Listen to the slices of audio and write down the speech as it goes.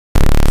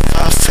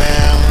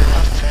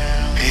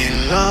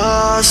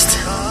lost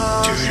to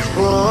the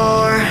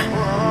war,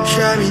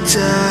 shot me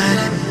dead.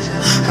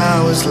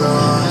 I was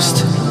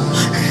lost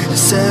and I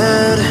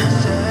said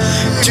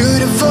to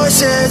the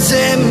voices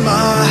in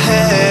my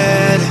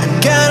head, I'm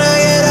gonna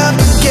get up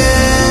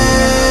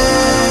again.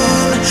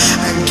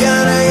 I'm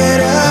gonna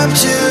get up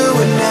to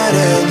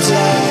another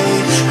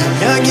day. I'm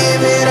not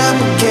giving up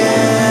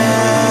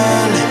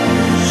again.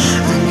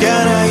 I'm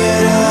gonna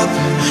get up.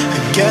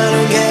 I'm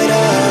gonna get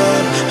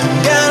up. I'm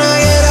gonna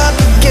get up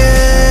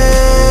again.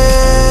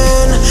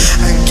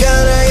 I'm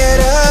gonna get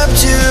up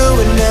to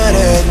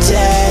another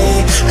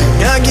day. I'm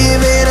not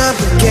giving up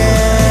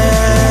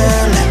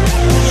again.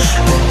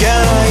 I'm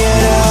gonna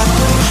get up.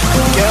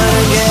 I'm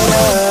gonna get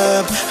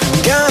up. I'm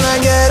gonna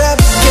get up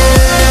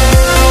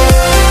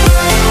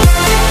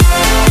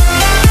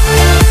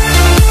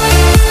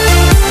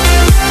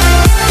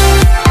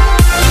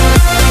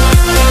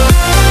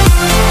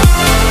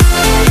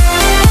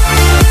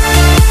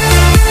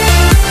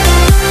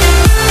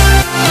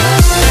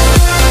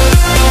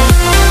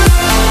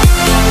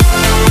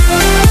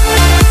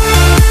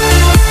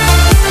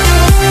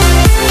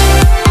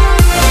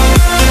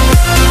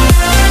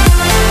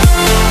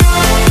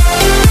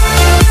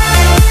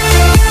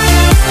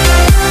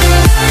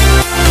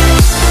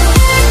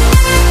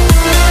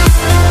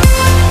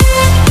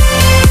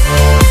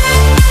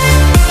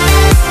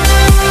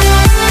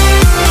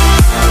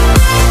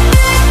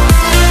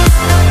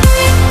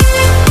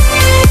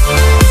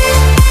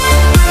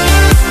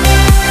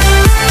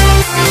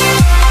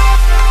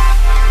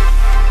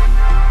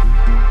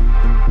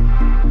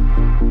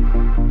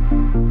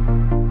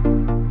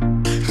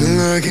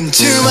Look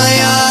into my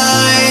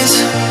eyes.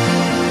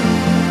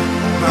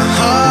 My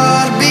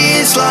heart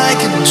beats like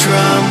a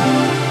drum.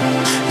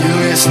 You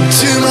listen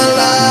to my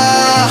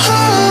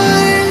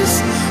lies.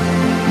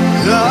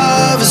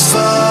 Love is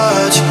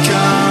far to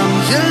come.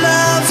 Your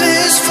love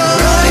is far.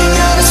 Running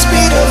at the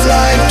speed of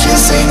light,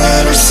 kissing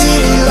under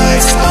city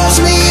lights. Calls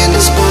me in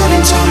this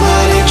morning, till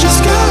my day just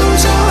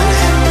goes on.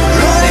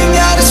 Running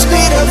at the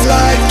speed of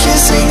light,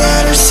 kissing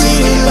under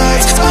city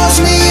lights. Calls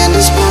me in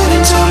this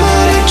morning, till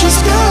my day just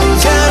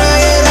goes on.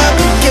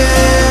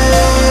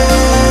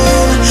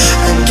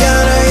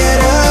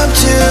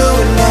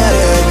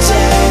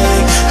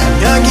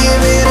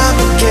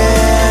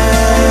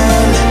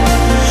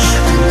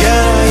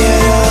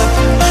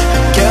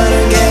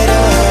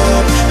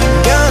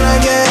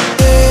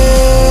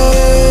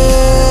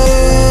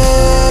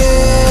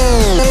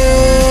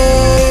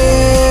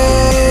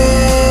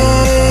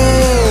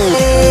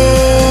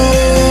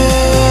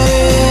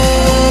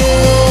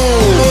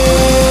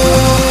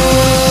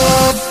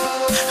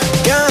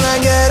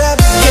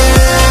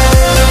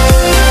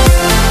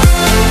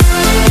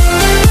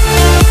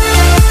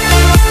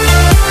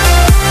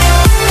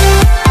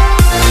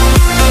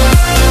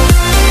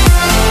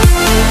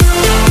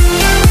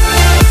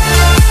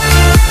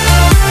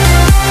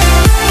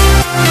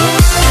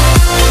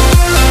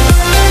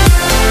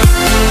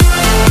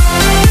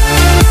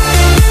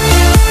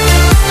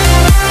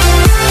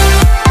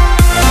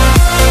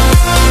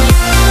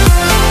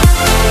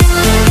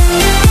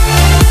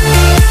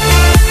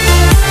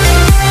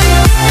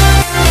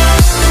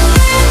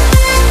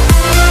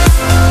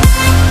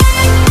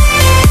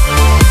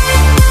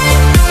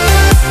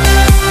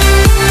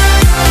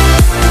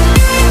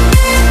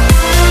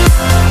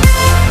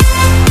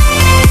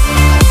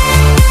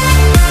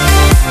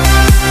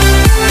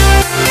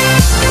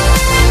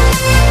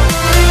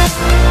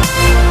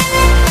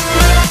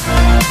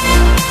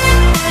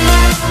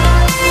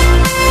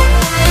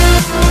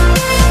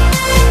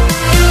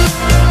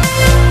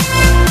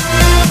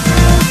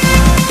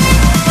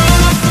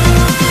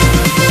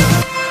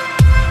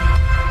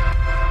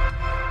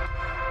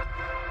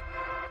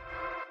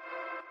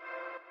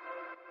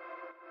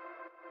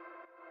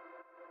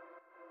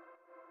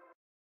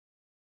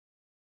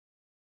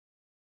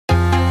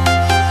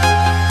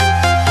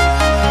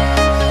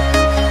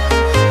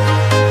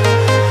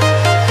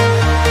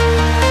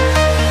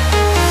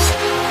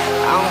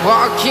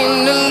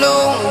 Walking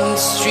alone, the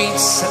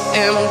streets are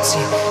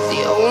empty.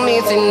 The only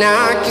thing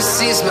I can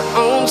see is my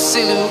own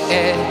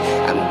silhouette.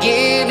 I'm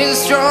getting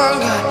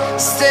stronger,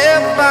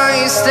 step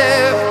by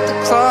step. The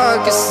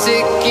clock is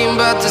ticking,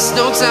 but there's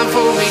no time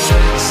for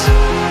regrets.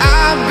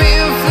 I've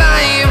been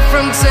flying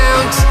from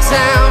town to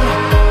town,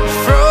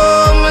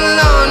 from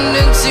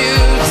London to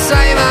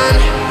Taiwan.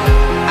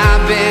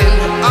 I've been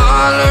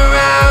all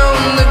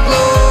around the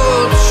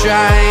globe,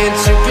 trying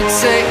to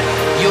protect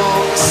your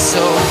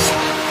soul.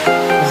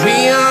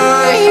 We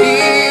are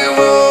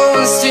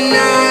heroes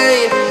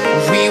tonight.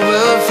 We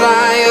will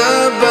fly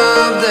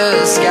above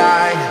the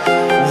sky.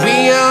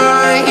 We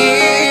are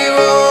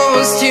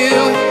heroes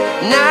tonight.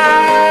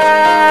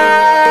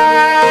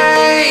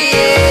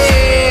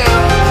 Yeah.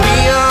 We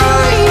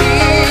are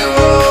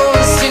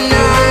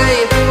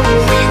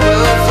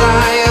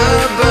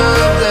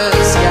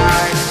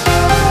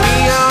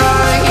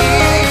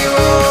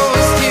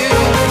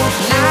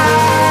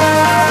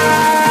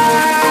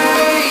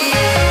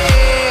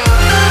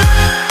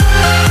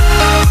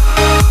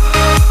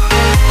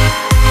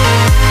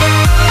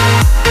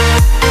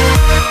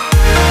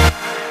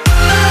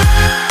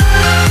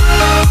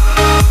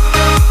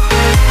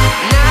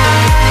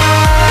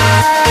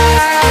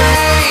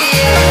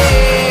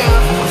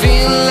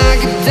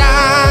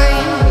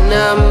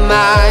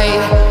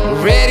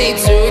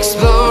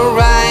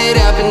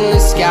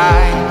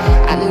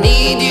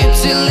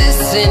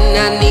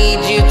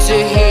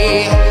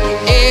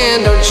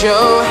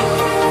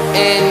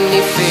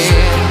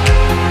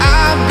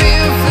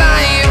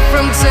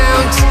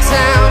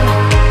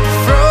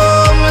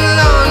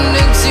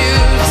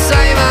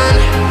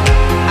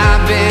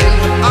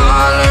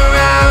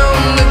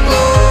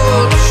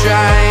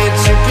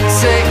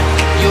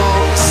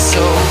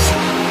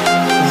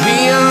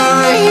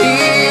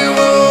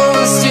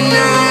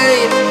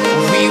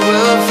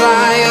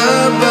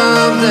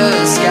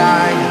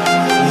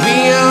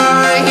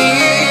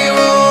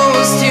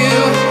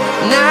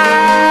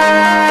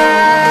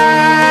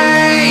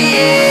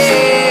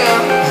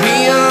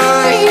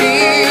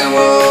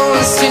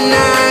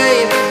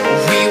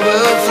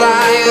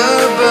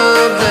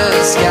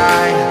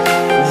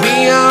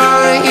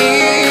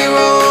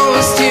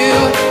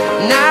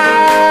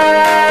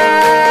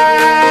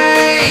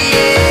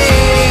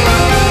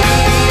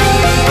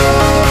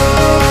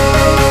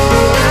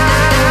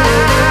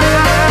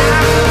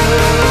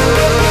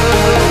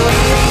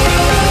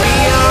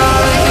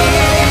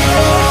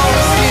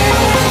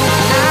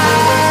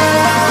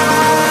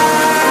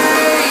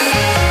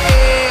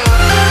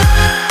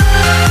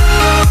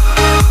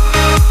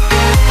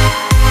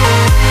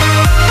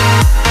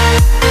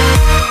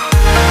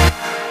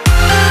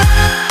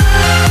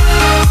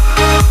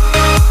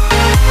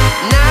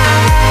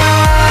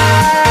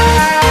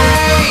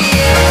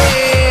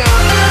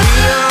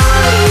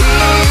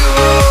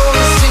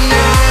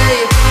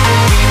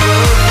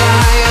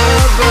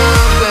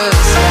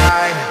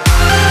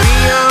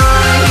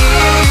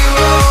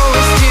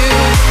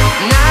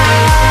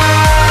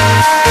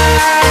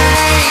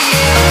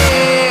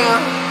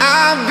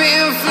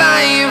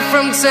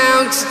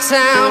town to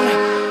town,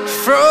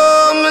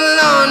 from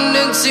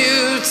London to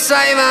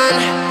Taiwan.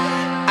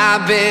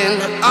 I've been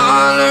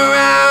all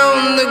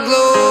around the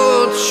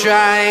globe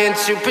trying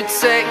to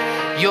protect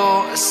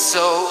your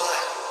soul.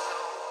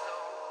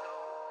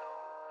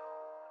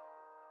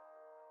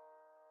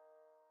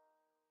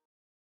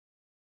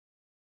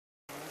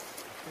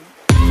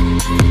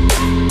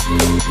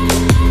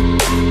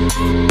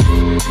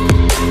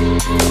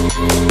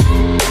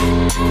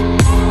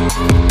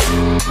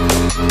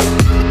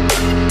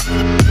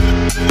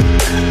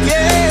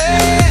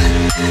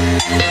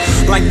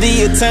 Like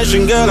the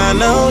attention, girl, I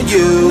know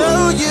you.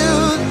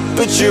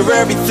 But you're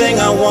everything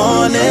I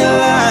want in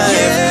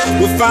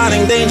life. We're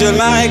fighting danger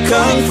like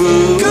Kung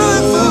Fu.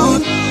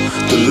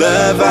 The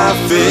love I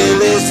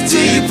feel is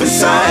deep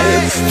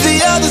inside. The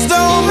others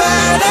don't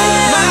matter.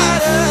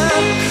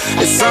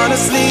 It's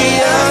honestly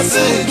us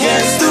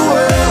against the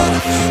world.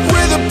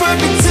 We're the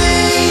perfect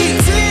team.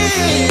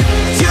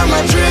 You're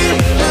my dream,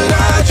 but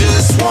I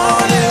just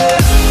want it.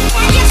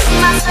 Can't get to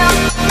myself.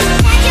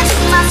 Can't get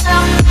to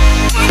myself.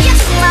 Can't get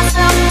to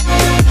myself.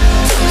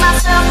 To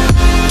myself.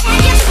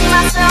 Can't get to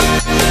myself.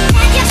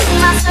 Can't get to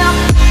myself.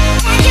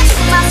 Can't get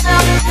to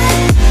myself.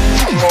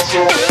 To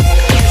myself.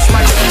 Can't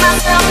get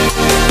to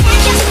myself.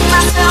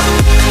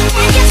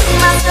 Can't get to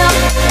myself.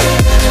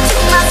 To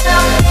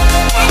myself.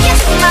 Can't get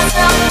to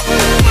myself.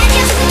 Can't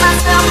get to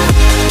myself.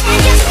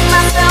 Can't get to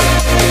myself.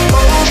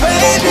 Oh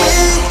baby,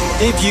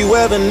 if you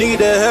ever need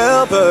a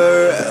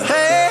helper,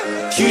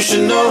 you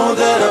should know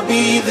that I'll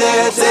be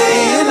there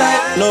day and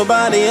night.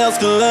 Nobody else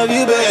can love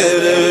you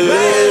better.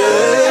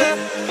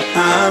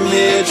 I'm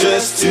here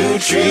just to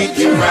treat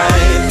you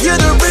right. You're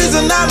the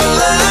reason I'm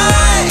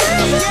alive.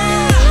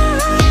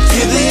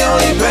 You're the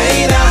only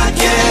pain I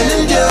can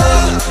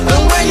endure.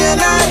 And when you're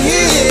not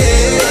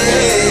here,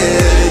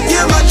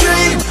 you're my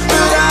dream,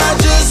 but I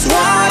just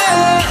want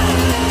it.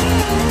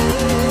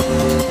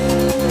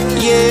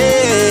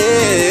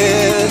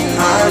 Yeah,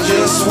 I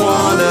just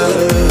wanna.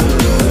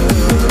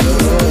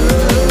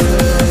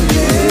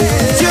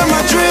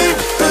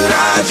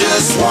 I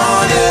just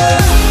want it.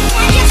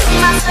 Can't get to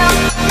myself.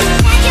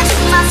 Can't get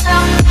to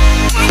myself.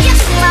 Can't get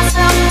to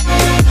myself.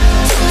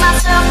 To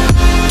myself.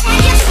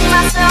 Can't get to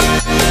myself.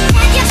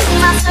 Can't get to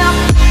myself.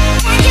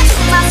 Can't get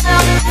to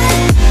myself.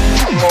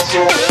 To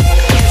myself. Can't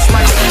get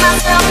to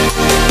myself.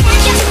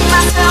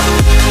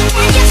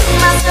 Can't get to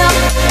myself.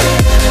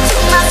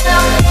 To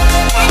myself.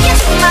 Can't get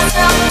to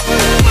myself.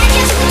 Can't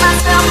get to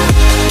myself.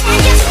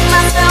 Can't get to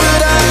myself.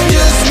 But I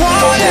just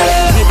want it.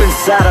 Deep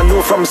inside I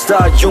knew from the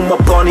start, you my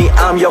bunny,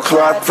 I'm your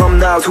Clark. From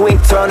now to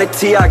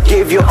eternity I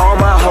give you all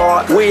my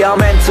heart. We are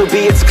meant to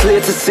be, it's clear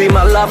to see.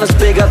 My love is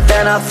bigger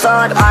than I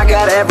thought. I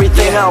got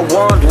everything I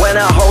want when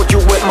I hold you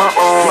with my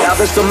arms. The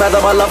others don't matter,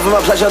 my love and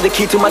my pleasure, the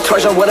key to my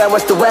treasure.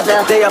 Whatever's the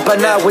weather, day up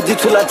and out with you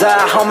till I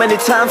die. How many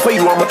times for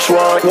you I'ma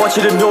try? Want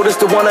you to notice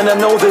the one and I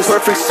know this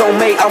perfect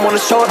soulmate. I wanna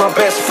show it my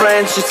best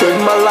friend. She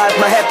saved my life,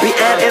 my happy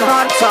end in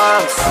hard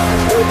times.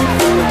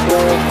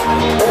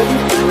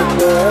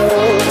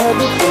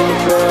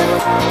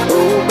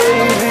 Oh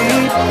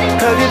baby,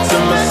 hug it to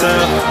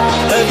myself,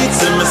 hug it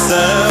to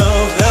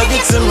myself, hug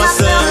it to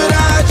myself. But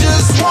I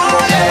just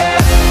want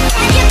it.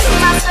 Can't get to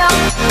myself.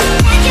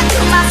 Can't get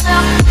to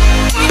myself.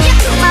 Can't get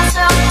to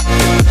myself.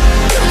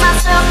 To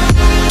myself.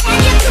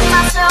 Can't get to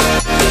myself.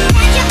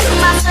 Can't get to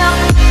myself.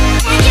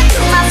 Can't get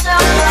to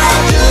myself. I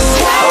just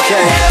want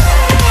Okay. it.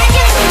 Can't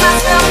get to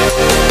myself.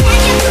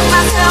 Can't get to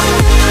myself.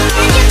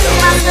 Can't get to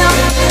myself.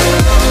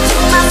 To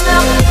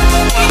myself.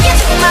 Can't get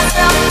to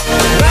myself.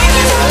 Can't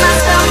get to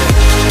myself.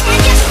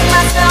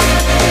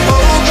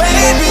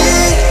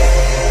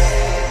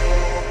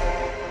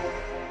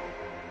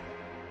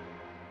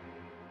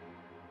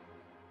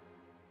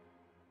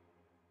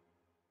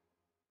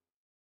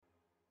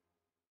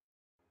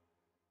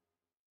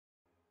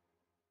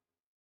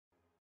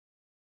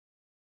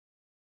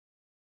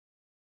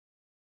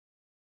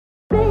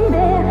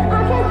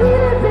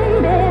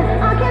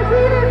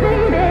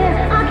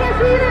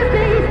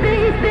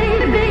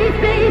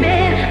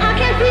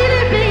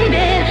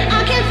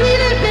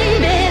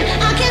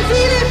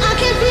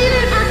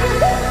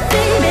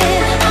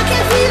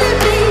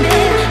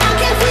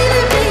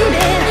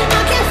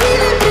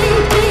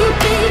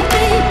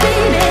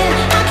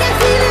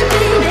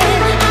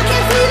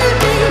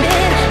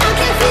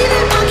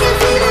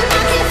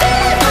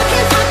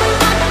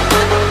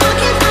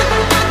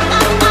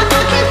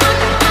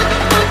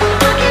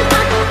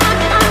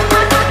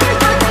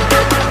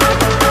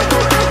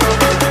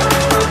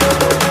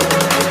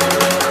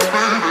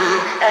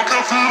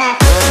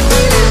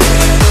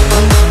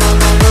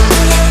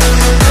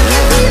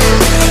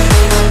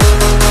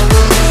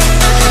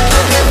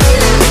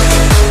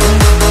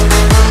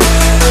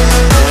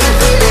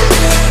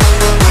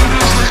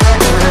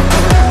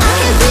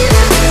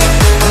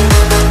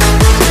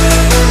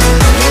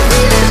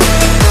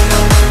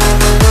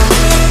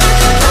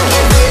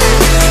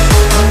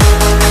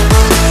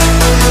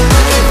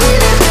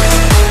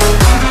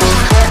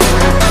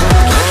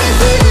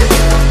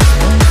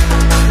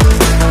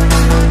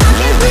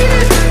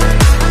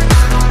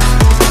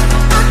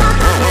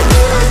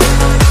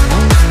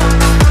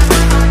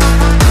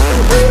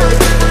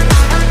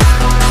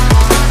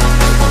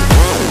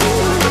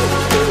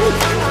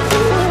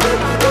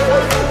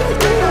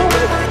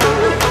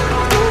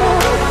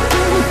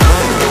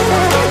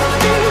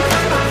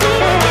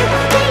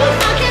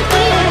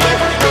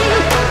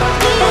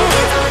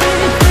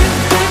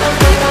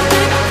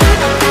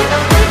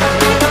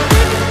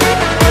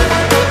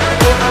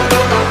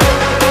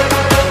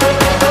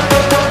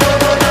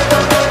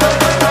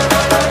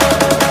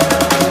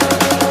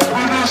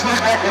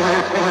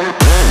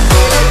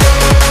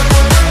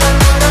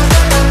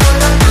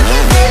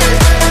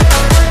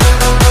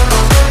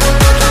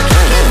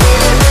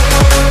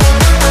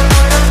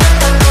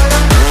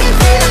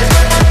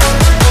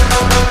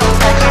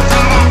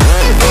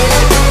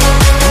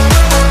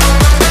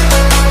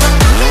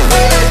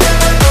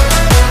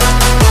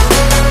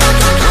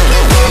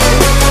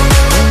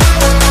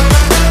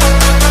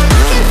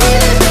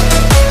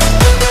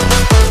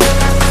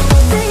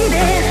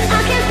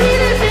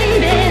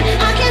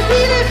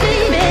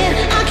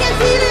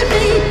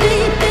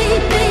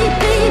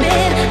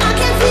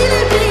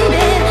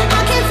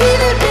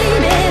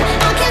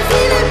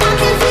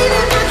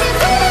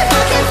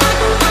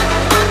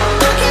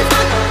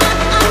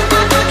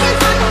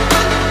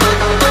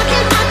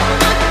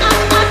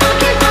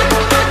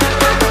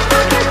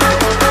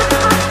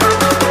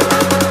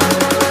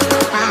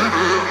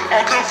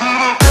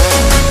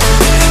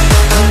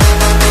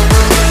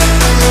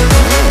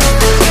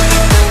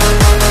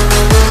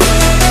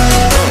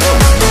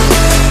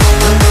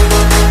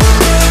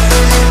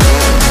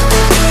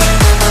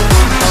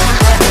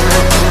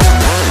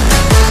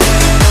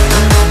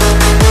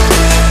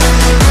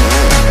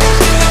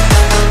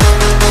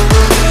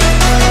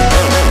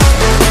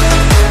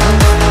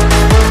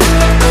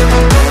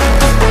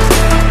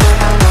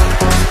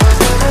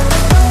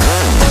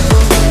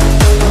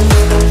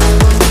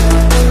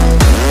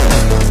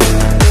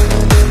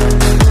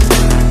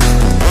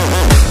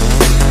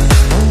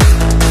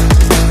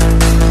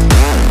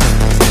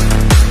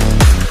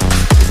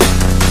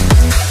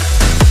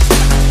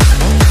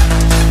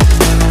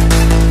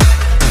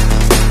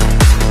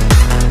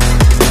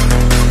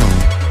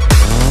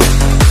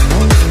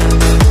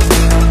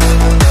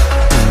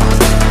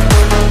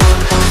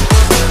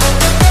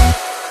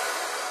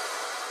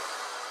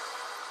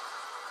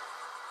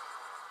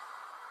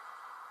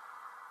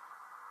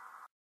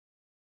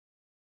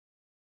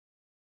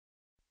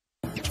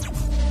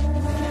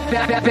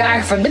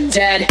 back from the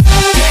dead.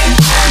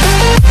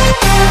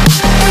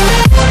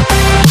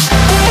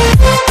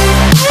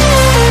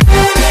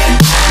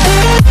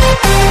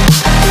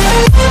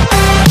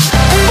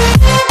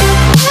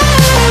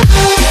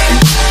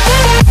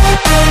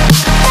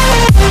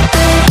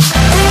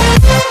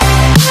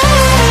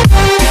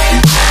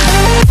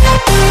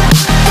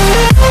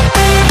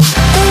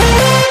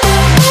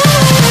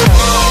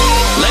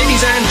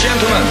 Ladies and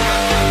gentlemen,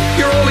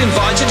 you're all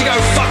invited to go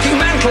fucking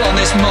mental on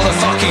this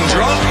motherfucking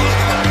drop.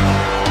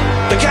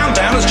 The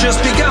countdown has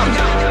just begun.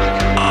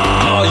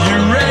 Are you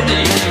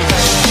ready?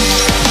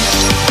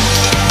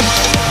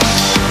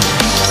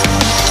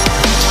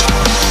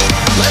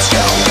 Let's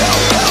go, go,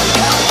 go,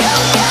 go, go,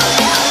 go,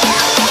 go.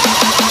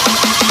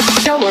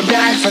 Now we're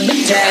back from the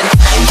dead.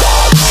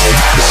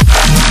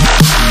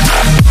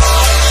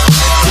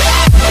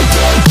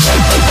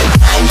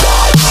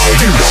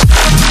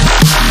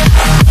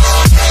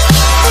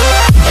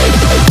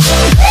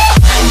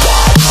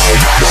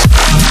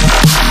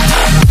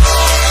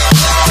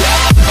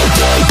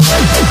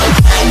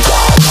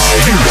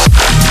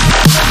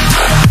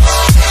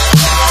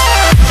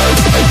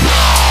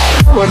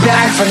 We're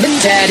back from the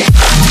dead.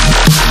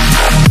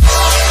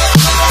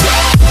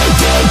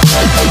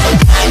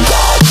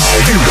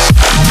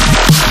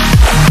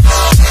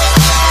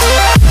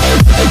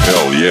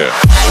 Hell yeah.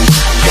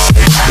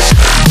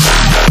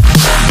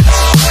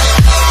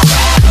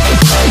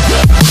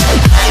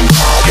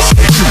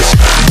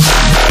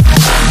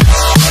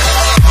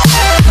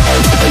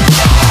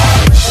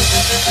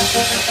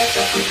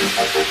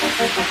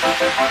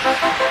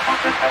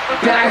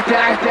 Back.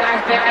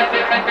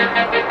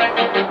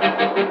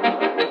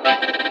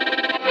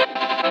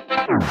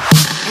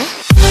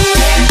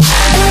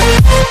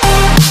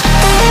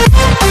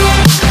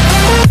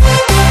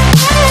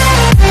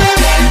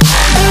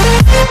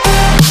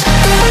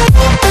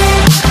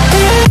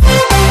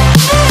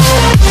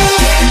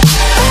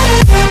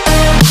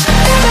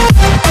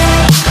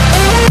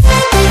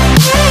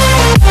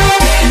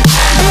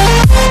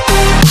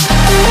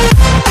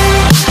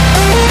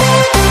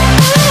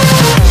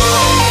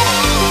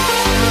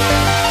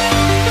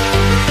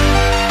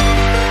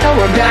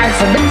 We're back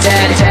from the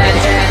dead.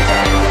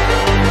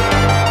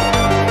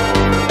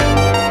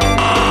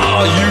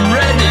 Are you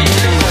ready?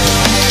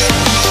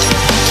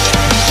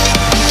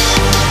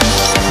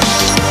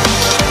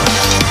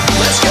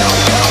 Let's go,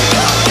 go,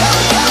 go, go,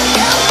 go,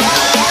 go, go.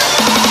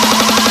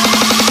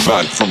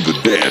 Back from the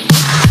dead.